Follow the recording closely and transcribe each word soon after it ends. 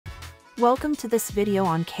Welcome to this video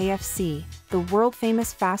on KFC, the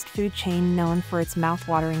world-famous fast food chain known for its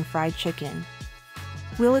mouth-watering fried chicken.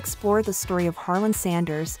 We'll explore the story of Harland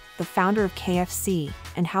Sanders, the founder of KFC,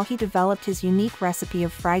 and how he developed his unique recipe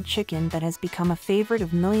of fried chicken that has become a favorite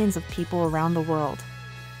of millions of people around the world.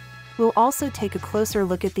 We'll also take a closer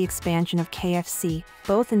look at the expansion of KFC,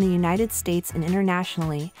 both in the United States and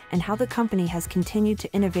internationally, and how the company has continued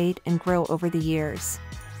to innovate and grow over the years.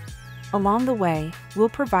 Along the way, we'll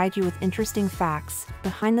provide you with interesting facts,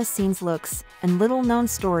 behind-the-scenes looks, and little-known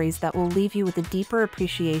stories that will leave you with a deeper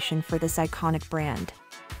appreciation for this iconic brand.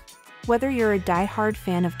 Whether you're a die-hard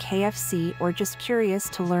fan of KFC or just curious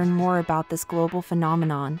to learn more about this global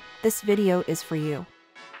phenomenon, this video is for you.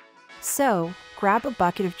 So, grab a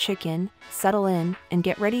bucket of chicken, settle in, and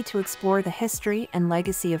get ready to explore the history and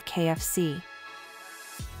legacy of KFC.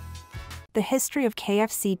 The history of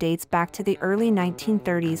KFC dates back to the early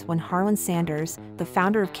 1930s when Harland Sanders, the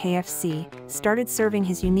founder of KFC, started serving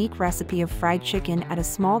his unique recipe of fried chicken at a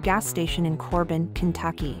small gas station in Corbin,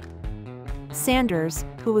 Kentucky. Sanders,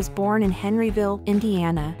 who was born in Henryville,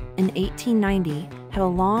 Indiana, in 1890, had a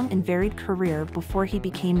long and varied career before he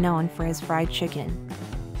became known for his fried chicken.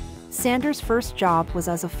 Sanders' first job was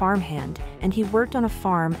as a farmhand, and he worked on a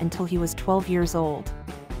farm until he was 12 years old.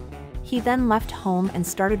 He then left home and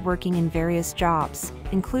started working in various jobs,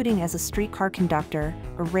 including as a streetcar conductor,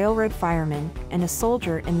 a railroad fireman, and a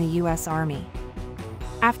soldier in the U.S. Army.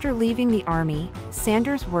 After leaving the Army,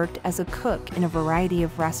 Sanders worked as a cook in a variety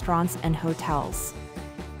of restaurants and hotels.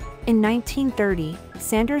 In 1930,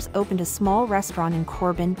 Sanders opened a small restaurant in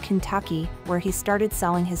Corbin, Kentucky, where he started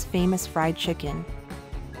selling his famous fried chicken.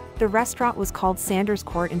 The restaurant was called Sanders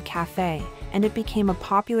Court and Cafe, and it became a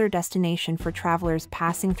popular destination for travelers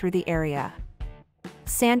passing through the area.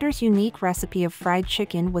 Sanders' unique recipe of fried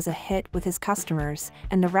chicken was a hit with his customers,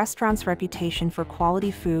 and the restaurant's reputation for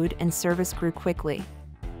quality food and service grew quickly.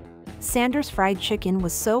 Sanders' fried chicken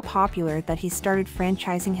was so popular that he started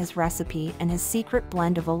franchising his recipe and his secret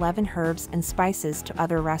blend of 11 herbs and spices to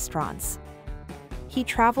other restaurants. He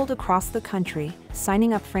traveled across the country,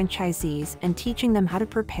 signing up franchisees and teaching them how to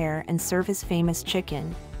prepare and serve his famous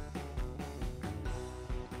chicken.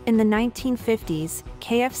 In the 1950s,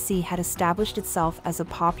 KFC had established itself as a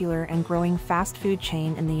popular and growing fast food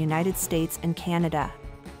chain in the United States and Canada.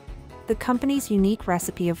 The company's unique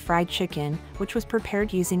recipe of fried chicken, which was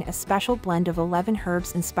prepared using a special blend of 11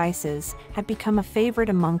 herbs and spices, had become a favorite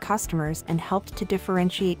among customers and helped to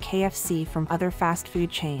differentiate KFC from other fast food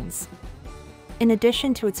chains. In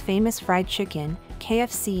addition to its famous fried chicken,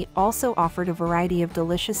 KFC also offered a variety of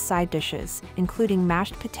delicious side dishes, including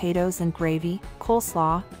mashed potatoes and gravy,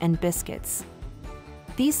 coleslaw, and biscuits.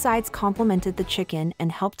 These sides complemented the chicken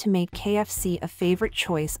and helped to make KFC a favorite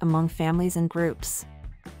choice among families and groups.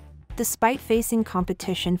 Despite facing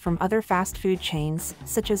competition from other fast food chains,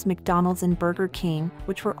 such as McDonald's and Burger King,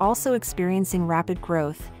 which were also experiencing rapid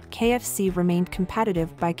growth, KFC remained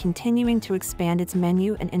competitive by continuing to expand its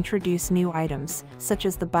menu and introduce new items, such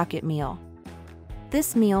as the bucket meal.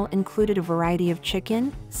 This meal included a variety of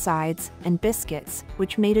chicken, sides, and biscuits,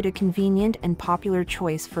 which made it a convenient and popular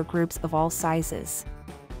choice for groups of all sizes.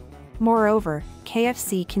 Moreover,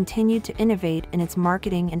 KFC continued to innovate in its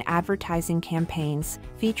marketing and advertising campaigns,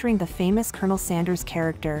 featuring the famous Colonel Sanders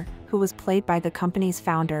character, who was played by the company's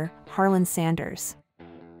founder, Harland Sanders.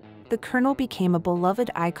 The Colonel became a beloved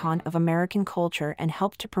icon of American culture and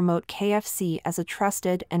helped to promote KFC as a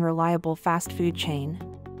trusted and reliable fast food chain.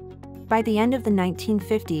 By the end of the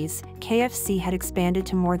 1950s, KFC had expanded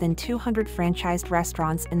to more than 200 franchised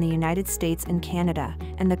restaurants in the United States and Canada,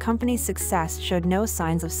 and the company's success showed no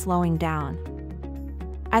signs of slowing down.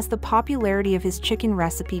 As the popularity of his chicken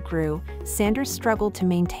recipe grew, Sanders struggled to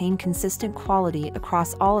maintain consistent quality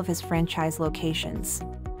across all of his franchise locations.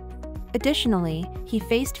 Additionally, he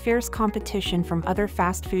faced fierce competition from other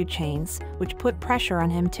fast food chains, which put pressure on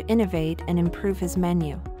him to innovate and improve his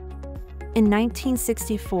menu. In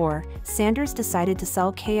 1964, Sanders decided to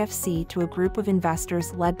sell KFC to a group of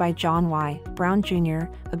investors led by John Y. Brown Jr.,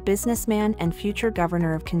 a businessman and future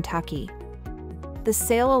governor of Kentucky. The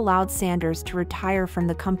sale allowed Sanders to retire from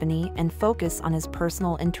the company and focus on his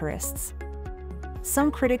personal interests.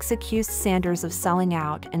 Some critics accused Sanders of selling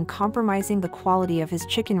out and compromising the quality of his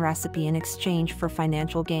chicken recipe in exchange for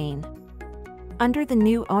financial gain. Under the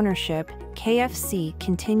new ownership, KFC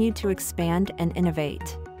continued to expand and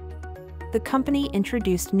innovate. The company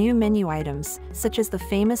introduced new menu items, such as the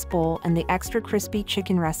famous bowl and the extra crispy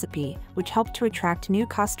chicken recipe, which helped to attract new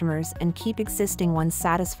customers and keep existing ones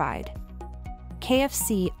satisfied.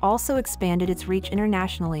 KFC also expanded its reach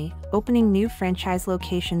internationally, opening new franchise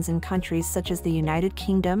locations in countries such as the United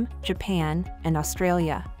Kingdom, Japan, and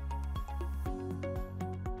Australia.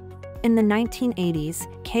 In the 1980s,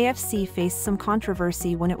 KFC faced some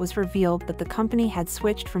controversy when it was revealed that the company had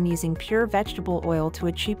switched from using pure vegetable oil to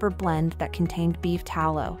a cheaper blend that contained beef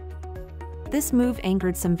tallow. This move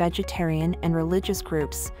angered some vegetarian and religious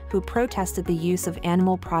groups who protested the use of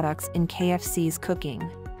animal products in KFC's cooking.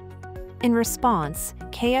 In response,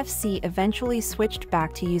 KFC eventually switched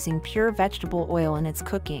back to using pure vegetable oil in its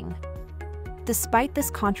cooking. Despite this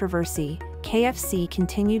controversy, KFC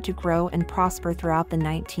continued to grow and prosper throughout the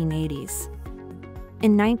 1980s.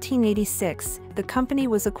 In 1986, the company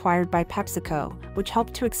was acquired by PepsiCo, which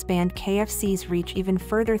helped to expand KFC's reach even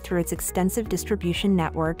further through its extensive distribution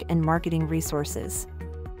network and marketing resources.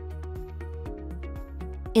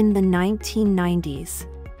 In the 1990s,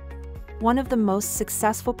 one of the most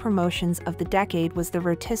successful promotions of the decade was the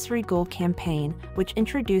Rotisserie Gold campaign, which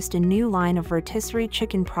introduced a new line of rotisserie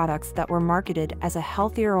chicken products that were marketed as a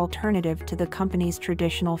healthier alternative to the company's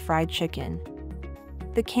traditional fried chicken.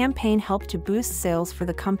 The campaign helped to boost sales for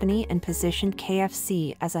the company and positioned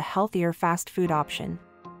KFC as a healthier fast food option.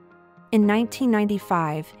 In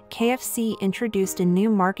 1995, KFC introduced a new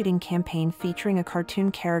marketing campaign featuring a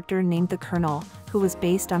cartoon character named the Colonel, who was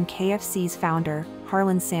based on KFC's founder,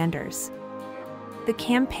 Harland Sanders. The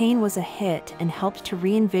campaign was a hit and helped to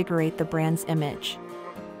reinvigorate the brand's image.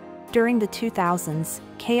 During the 2000s,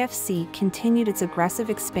 KFC continued its aggressive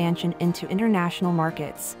expansion into international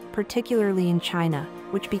markets, particularly in China,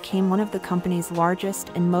 which became one of the company's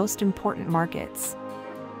largest and most important markets.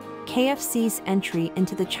 KFC's entry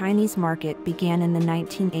into the Chinese market began in the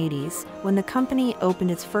 1980s, when the company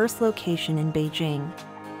opened its first location in Beijing.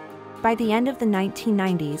 By the end of the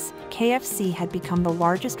 1990s, KFC had become the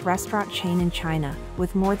largest restaurant chain in China,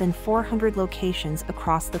 with more than 400 locations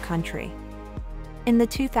across the country. In the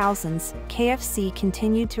 2000s, KFC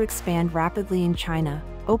continued to expand rapidly in China,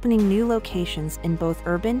 opening new locations in both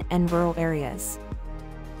urban and rural areas.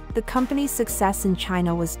 The company's success in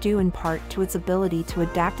China was due in part to its ability to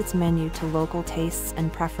adapt its menu to local tastes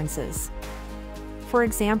and preferences. For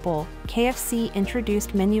example, KFC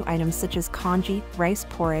introduced menu items such as congee, rice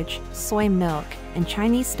porridge, soy milk, and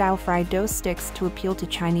Chinese-style fried dough sticks to appeal to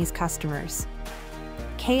Chinese customers.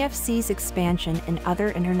 KFC's expansion in other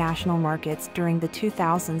international markets during the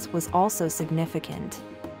 2000s was also significant.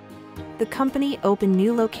 The company opened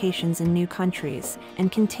new locations in new countries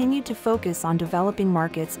and continued to focus on developing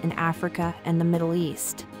markets in Africa and the Middle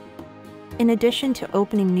East. In addition to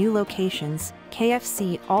opening new locations,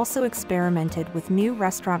 KFC also experimented with new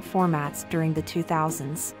restaurant formats during the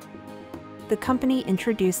 2000s. The company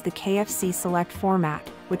introduced the KFC Select format,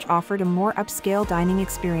 which offered a more upscale dining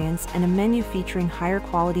experience and a menu featuring higher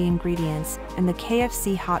quality ingredients, and the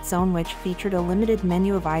KFC Hot Zone, which featured a limited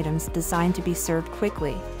menu of items designed to be served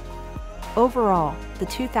quickly. Overall, the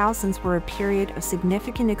 2000s were a period of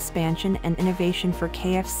significant expansion and innovation for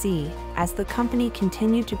KFC, as the company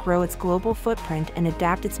continued to grow its global footprint and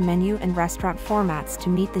adapt its menu and restaurant formats to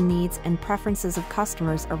meet the needs and preferences of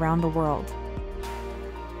customers around the world.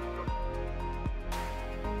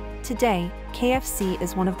 Today, KFC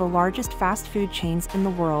is one of the largest fast food chains in the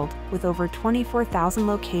world, with over 24,000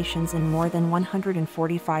 locations in more than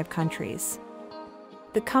 145 countries.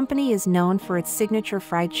 The company is known for its signature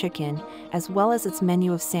fried chicken, as well as its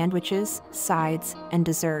menu of sandwiches, sides, and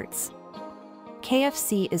desserts.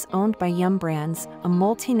 KFC is owned by Yum Brands, a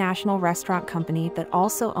multinational restaurant company that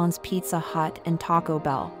also owns Pizza Hut and Taco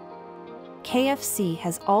Bell. KFC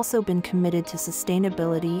has also been committed to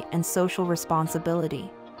sustainability and social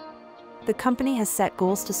responsibility. The company has set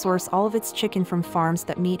goals to source all of its chicken from farms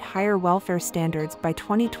that meet higher welfare standards by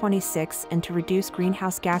 2026 and to reduce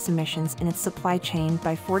greenhouse gas emissions in its supply chain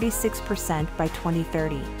by 46% by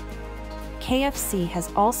 2030. KFC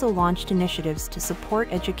has also launched initiatives to support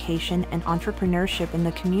education and entrepreneurship in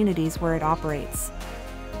the communities where it operates.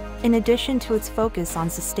 In addition to its focus on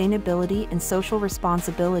sustainability and social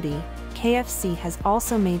responsibility, KFC has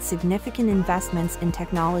also made significant investments in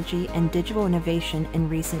technology and digital innovation in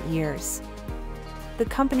recent years. The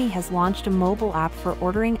company has launched a mobile app for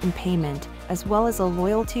ordering and payment, as well as a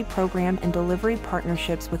loyalty program and delivery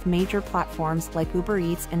partnerships with major platforms like Uber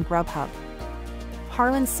Eats and Grubhub.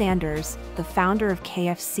 Harland Sanders, the founder of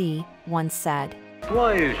KFC, once said,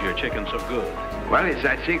 "Why is your chicken so good?" Well, it's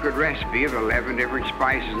that secret recipe of 11 different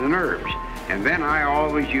spices and herbs. And then I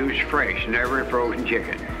always use fresh, never frozen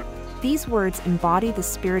chicken. These words embody the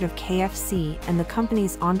spirit of KFC and the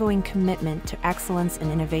company's ongoing commitment to excellence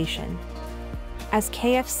and innovation. As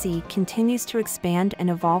KFC continues to expand and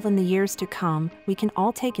evolve in the years to come, we can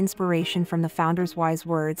all take inspiration from the founder's wise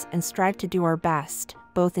words and strive to do our best,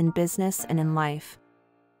 both in business and in life.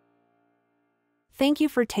 Thank you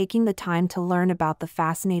for taking the time to learn about the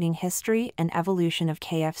fascinating history and evolution of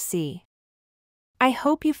KFC. I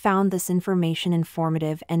hope you found this information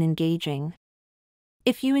informative and engaging.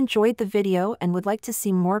 If you enjoyed the video and would like to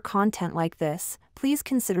see more content like this, please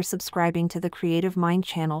consider subscribing to the Creative Mind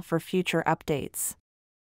channel for future updates.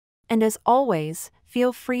 And as always,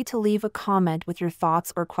 feel free to leave a comment with your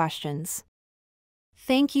thoughts or questions.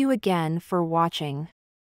 Thank you again for watching.